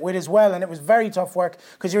irrigate it with his well, and it was very tough work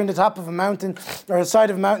because you're in the top of a mountain or the side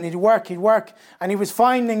of a mountain. He'd work, and he was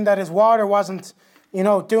finding that his water wasn't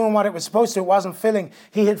doing what it was supposed to. It wasn't filling.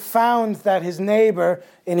 He had found that his neighbour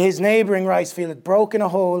in his neighbouring rice field had broken a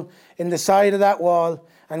hole in the side of that wall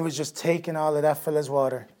and was just taking all of that fella's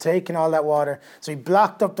water, taking all that water. So he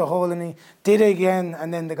blocked up the hole and he did it again,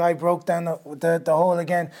 and then the guy broke down the hole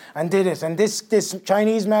again and did it. And this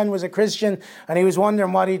Chinese man was a Christian, and he was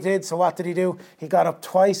wondering what he did. So what did he do? He got up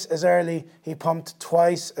twice as early. He pumped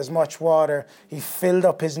twice as much water. He filled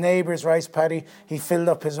up his neighbour's rice paddy. He filled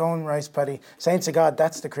up his own rice paddy. Saints of God,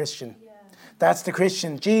 that's the Christian. That's the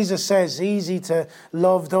Christian. Jesus says, easy to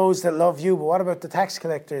love those that love you. But what about the tax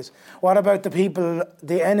collectors? What about the people,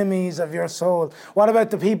 the enemies of your soul? What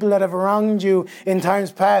about the people that have wronged you in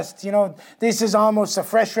times past? You know, this is almost a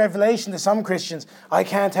fresh revelation to some Christians. I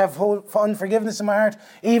can't have unforgiveness in my heart.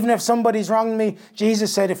 Even if somebody's wronged me,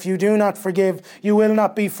 Jesus said, if you do not forgive, you will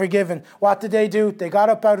not be forgiven. What did they do? They got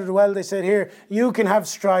up out of the well. They said, here, you can have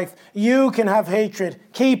strife. You can have hatred.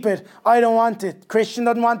 Keep it. I don't want it. Christian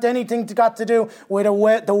doesn't want anything to got to do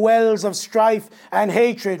with the wells of strife and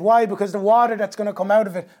hatred. Why? Because the water that's going to come out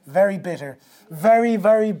of it, very bitter. Very,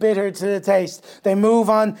 very bitter to the taste. They move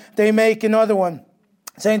on. They make another one.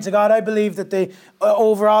 Saints of God, I believe that they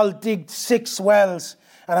overall digged 6 wells.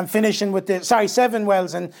 And I'm finishing with 7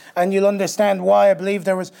 wells, and you'll understand why. I believe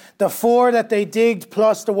there was the 4 that they digged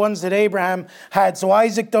plus the ones that Abraham had. So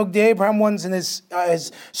Isaac dug the Abraham ones, and his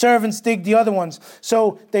servants digged the other ones.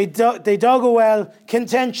 So they dug a well,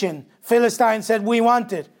 contention. Philistine said, we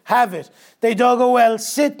want it, have it. They dug a well,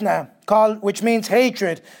 Sitna, which means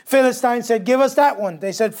hatred. Philistine said, give us that one.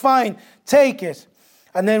 They said, fine, take it.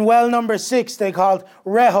 And then well number 6, they called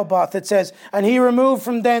Rehoboth. It says, and he removed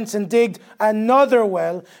from thence and digged another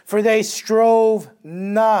well, for they strove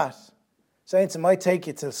not. Saints, it might take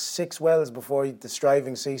you till 6 wells before the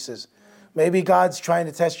striving ceases. Maybe God's trying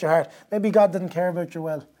to test your heart. Maybe God doesn't care about your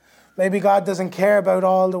well. Maybe God doesn't care about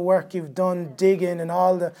all the work you've done digging and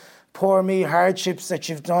all the poor me hardships that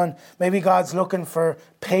you've done. Maybe God's looking for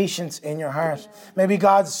patience in your heart. Maybe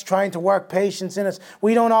God's trying to work patience in us.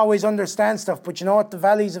 We don't always understand stuff, but you know what the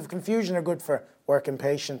valleys of confusion are good for? Working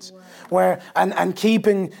patience. And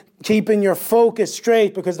keeping your focus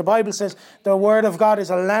straight, because the Bible says the word of God is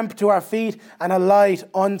a lamp to our feet and a light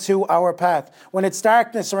unto our path. When it's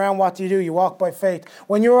darkness around, what do? You walk by faith.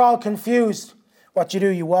 When you're all confused, what do?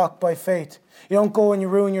 You walk by faith. You don't go and you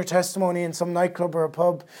ruin your testimony in some nightclub or a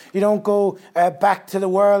pub. You don't go back to the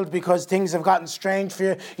world because things have gotten strange for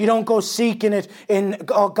you. You don't go seeking it in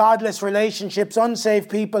godless relationships, unsaved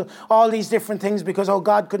people, all these different things because,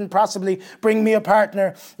 God couldn't possibly bring me a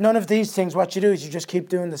partner. None of these things. What you do is you just keep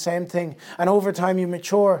doing the same thing. And over time you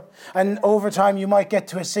mature. And over time you might get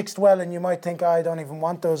to a 6th well and you might think, I don't even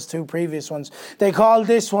want those 2 previous ones. They called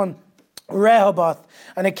this one Rehoboth,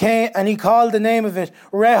 and he called the name of it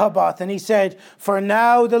Rehoboth, and he said, for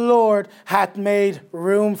now the Lord hath made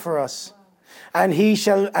room for us, and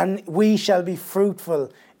we shall be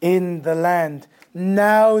fruitful in the land.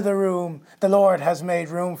 Now the Lord has made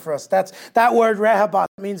room for us. That word Rehoboth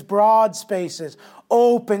means broad spaces,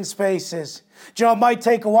 open spaces. Do you know, it might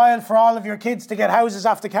take a while for all of your kids to get houses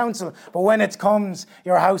off the council, but when it comes,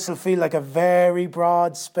 your house will feel like a very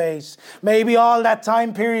broad space. Maybe all that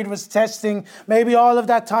time period was testing. Maybe all of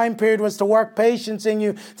that time period was to work patience in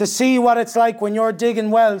you, to see what it's like when you're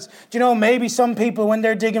digging wells. Do you know, maybe some people, when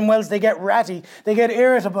they're digging wells, they get ratty, they get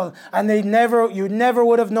irritable, and you never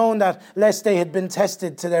would have known that lest they had been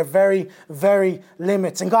tested to their very, very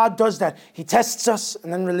limits. And God does that. He tests us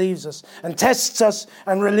and then relieves us, and tests us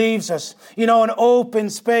and relieves us. You know, an open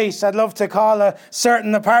space. I'd love to call a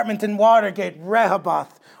certain apartment in Watergate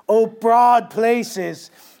Rehoboth. Broad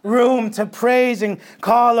places, room to praise and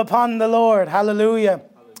call upon the Lord. Hallelujah.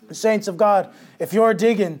 The saints of God, if you're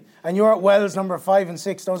digging and you're at wells number 5 and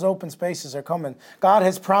 6, those open spaces are coming. God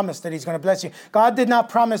has promised that he's going to bless you. God did not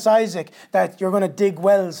promise Isaac that you're going to dig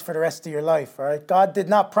wells for the rest of your life. All right? God did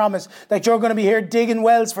not promise that you're going to be here digging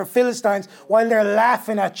wells for Philistines while they're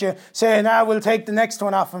laughing at you, saying, we'll take the next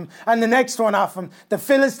one off him and the next one off him. The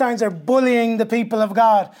Philistines are bullying the people of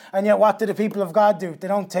God. And yet what do the people of God do? They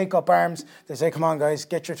don't take up arms. They say, come on guys,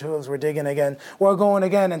 get your tools. We're digging again. We're going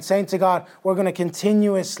again. And saints of God, we're going to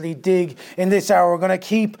continuously dig in this hour. We're going to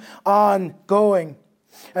keep on going.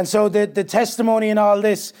 And so the testimony in all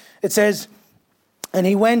this, it says, and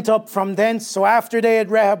he went up from thence. So after they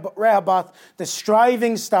had Rehoboth, the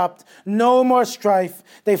striving stopped. No more strife.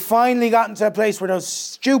 They finally got into a place where those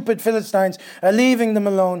stupid Philistines are leaving them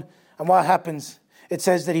alone. And what happens? It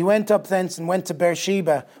says that he went up thence and went to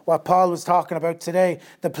Beersheba, what Paul was talking about today,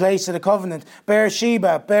 the place of the covenant.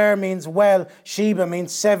 Beersheba, Beer means well, Sheba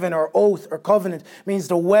means 7 or oath or covenant, means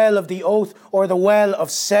the well of the oath or the well of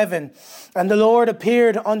 7. And the Lord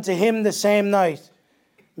appeared unto him the same night.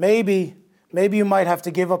 Maybe you might have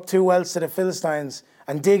to give up 2 wells to the Philistines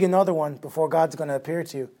and dig another one before God's going to appear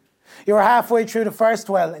to you. You're halfway through the first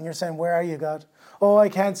well and you're saying, where are you, God? Oh, I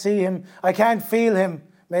can't see him. I can't feel him.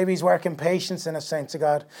 Maybe he's working patience in us, saints of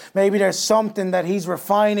God. Maybe there's something that he's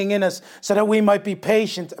refining in us so that we might be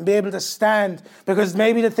patient and be able to stand. Because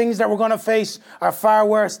maybe the things that we're going to face are far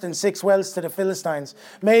worse than 6 wells to the Philistines.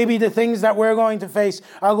 Maybe the things that we're going to face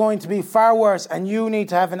are going to be far worse. And you need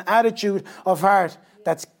to have an attitude of heart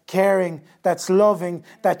that's caring, that's loving,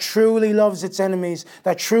 that truly loves its enemies,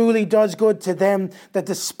 that truly does good to them that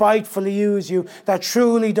despitefully use you, that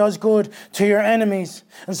truly does good to your enemies.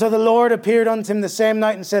 And so the Lord appeared unto him the same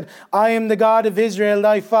night and said, I am the God of Israel,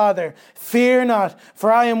 thy father. Fear not,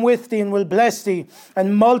 for I am with thee and will bless thee,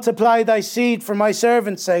 and multiply thy seed for my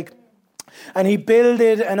servant's sake. And he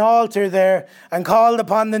builded an altar there, and called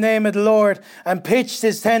upon the name of the Lord, and pitched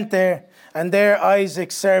his tent there. And there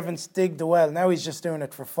Isaac's servants digged a well. Now he's just doing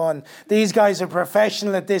it for fun. These guys are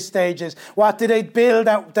professional at this stage. What do they build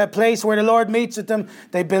at the place where the Lord meets with them?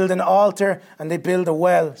 They build an altar and they build a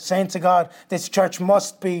well. Saints of God, this church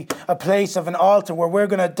must be a place of an altar where we're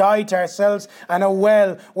going to die to ourselves, and a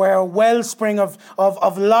well where a wellspring of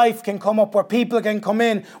life can come up, where people can come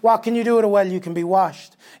in. What can you do at a well? You can be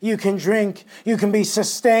washed. You can drink. You can be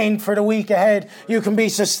sustained for the week ahead. You can be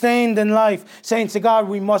sustained in life. Saints of God,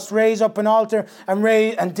 we must raise up an altar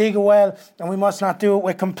and dig a well, and we must not do it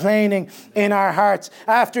with complaining in our hearts.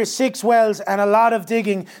 After 6 wells and a lot of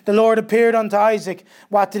digging, the Lord appeared unto Isaac.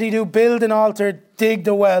 What did he do? Build an altar, dig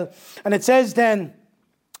the well. And it says then,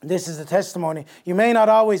 this is the testimony. You may not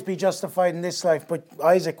always be justified in this life, but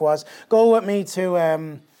Isaac was. Go with me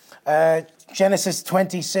to Genesis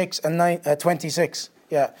 26 and 26.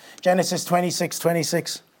 Yeah, Genesis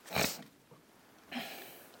 26:26.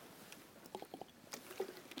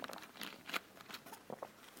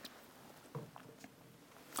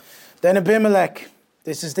 Then Abimelech,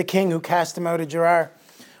 this is the king who cast him out of Gerar,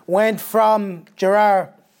 went from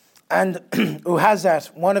Gerar, and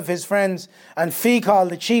Uhazat, one of his friends, and Phicol,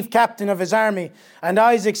 the chief captain of his army. And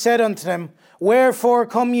Isaac said unto them, Wherefore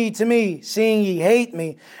come ye to me, seeing ye hate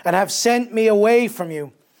me, and have sent me away from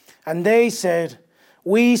you? And they said,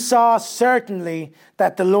 We saw certainly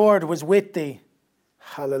that the Lord was with thee.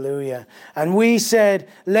 Hallelujah. And we said,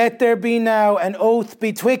 Let there be now an oath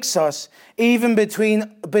betwixt us, even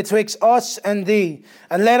betwixt us and thee,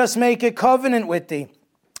 and let us make a covenant with thee,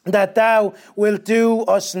 that thou wilt do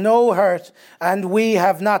us no hurt, and we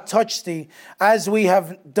have not touched thee, as we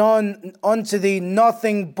have done unto thee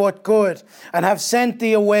nothing but good, and have sent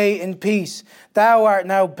thee away in peace. Thou art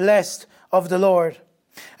now blessed of the Lord.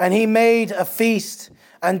 And he made a feast,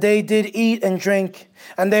 and they did eat and drink.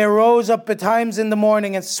 And they arose up betimes in the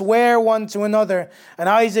morning, and sware one to another. And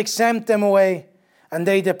Isaac sent them away, and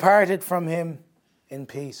they departed from him in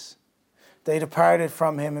peace. They departed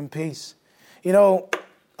from him in peace. You know,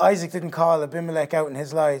 Isaac didn't call Abimelech out in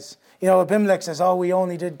his lies. You know, Abimelech says, oh, we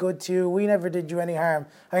only did good to you. We never did you any harm.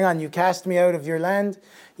 Hang on, you cast me out of your land.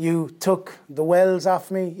 You took the wells off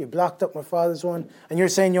me. You blocked up my father's one. And you're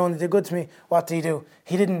saying you only did good to me. What did he do?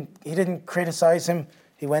 He didn't criticize him.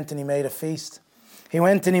 He went and he made a feast. He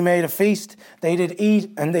went and he made a feast. They did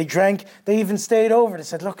eat and they drank. They even stayed over. They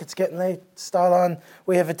said, look, it's getting late. Stall on.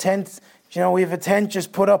 We have a tent. We have a tent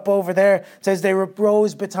just put up over there. It says they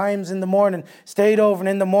rose betimes in the morning, stayed over, and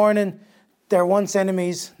in the morning, their once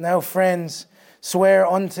enemies, now friends, swear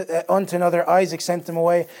unto another. Isaac sent them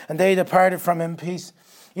away, and they departed from him in peace.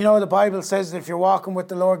 You know, the Bible says that if you're walking with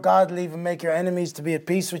the Lord, God will even make your enemies to be at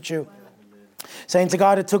peace with you. Saints of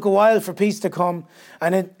God, it took a while for peace to come,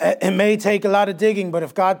 and it may take a lot of digging, but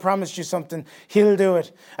if God promised you something, he'll do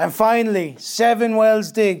it. And finally, 7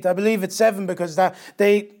 wells digged. I believe it's 7 because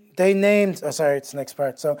they named, it's the next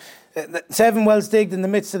part. So 7 wells digged in the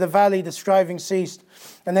midst of the valley, the striving ceased.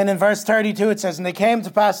 And then in verse 32 it says, And they came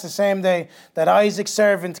to pass the same day that Isaac's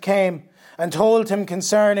servant came and told him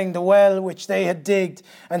concerning the well which they had digged,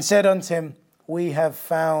 and said unto him, We have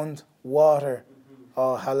found water.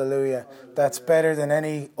 Oh, hallelujah. That's better than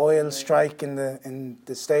any oil strike in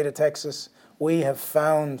the state of Texas. We have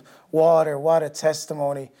found water. What a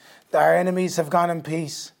testimony. Our enemies have gone in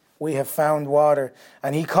peace. We have found water.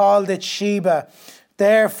 And he called it Sheba.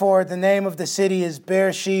 Therefore, the name of the city is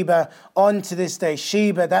Beersheba unto this day.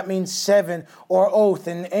 Sheba, that means 7 or oath.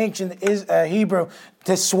 In ancient Hebrew,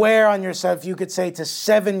 to swear on yourself, you could say to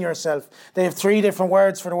 7 yourself. They have 3 different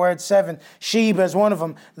words for the word 7. Sheba is one of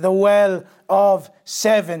them. The well of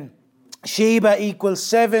 7. Sheba equals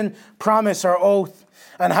 7, promise or oath.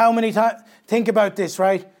 And how many times, think about this,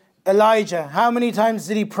 right? Elijah, how many times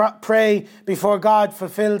did he pray before God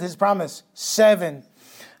fulfilled his promise? 7.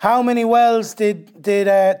 How many wells did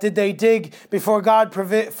they dig before God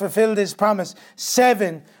fulfilled his promise?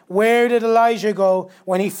 7. Where did Elijah go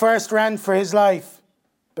when he first ran for his life?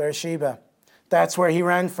 Beersheba. That's where he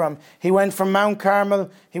ran from. He went from Mount Carmel,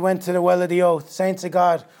 he went to the well of the oath. Saints of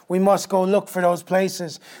God, we must go look for those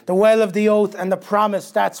places. The well of the oath and the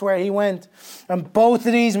promise, that's where he went. And both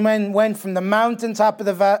of these men went from the mountaintop of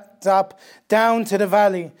the top down to the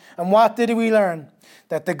valley. And what did we learn?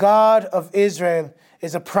 That the God of Israel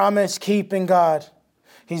is a promise-keeping God.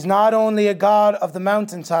 He's not only a God of the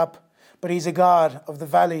mountaintop, but he's a God of the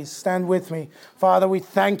valleys. Stand with me. Father, we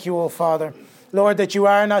thank you, O Father. Lord, that you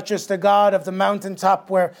are not just a God of the mountaintop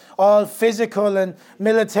where all physical and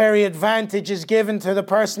military advantage is given to the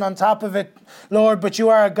person on top of it, Lord, but you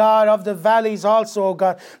are a God of the valleys also, oh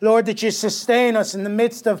God. Lord, that you sustain us in the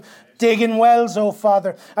midst of digging wells, oh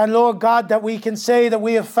Father. And Lord God, that we can say that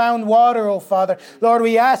we have found water, oh Father. Lord,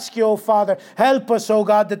 we ask you, oh Father, help us, oh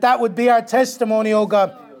God, that would be our testimony, oh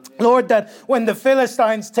God. Lord, that when the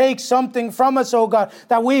Philistines take something from us, oh God,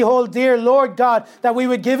 that we hold dear, Lord God, that we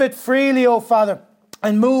would give it freely, oh Father,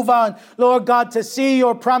 and move on, Lord God, to see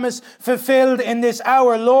your promise fulfilled in this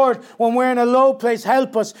hour. Lord, when we're in a low place,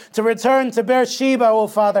 help us to return to Beersheba, oh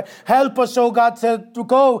Father. Help us, oh God, to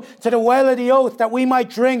go to the well of the oath, that we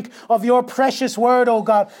might drink of your precious word, oh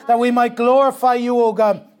God, that we might glorify you, oh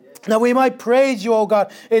God, that we might praise you, oh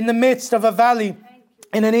God, in the midst of a valley,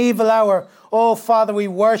 in an evil hour. Oh, Father, we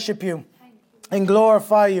worship you and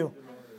glorify you.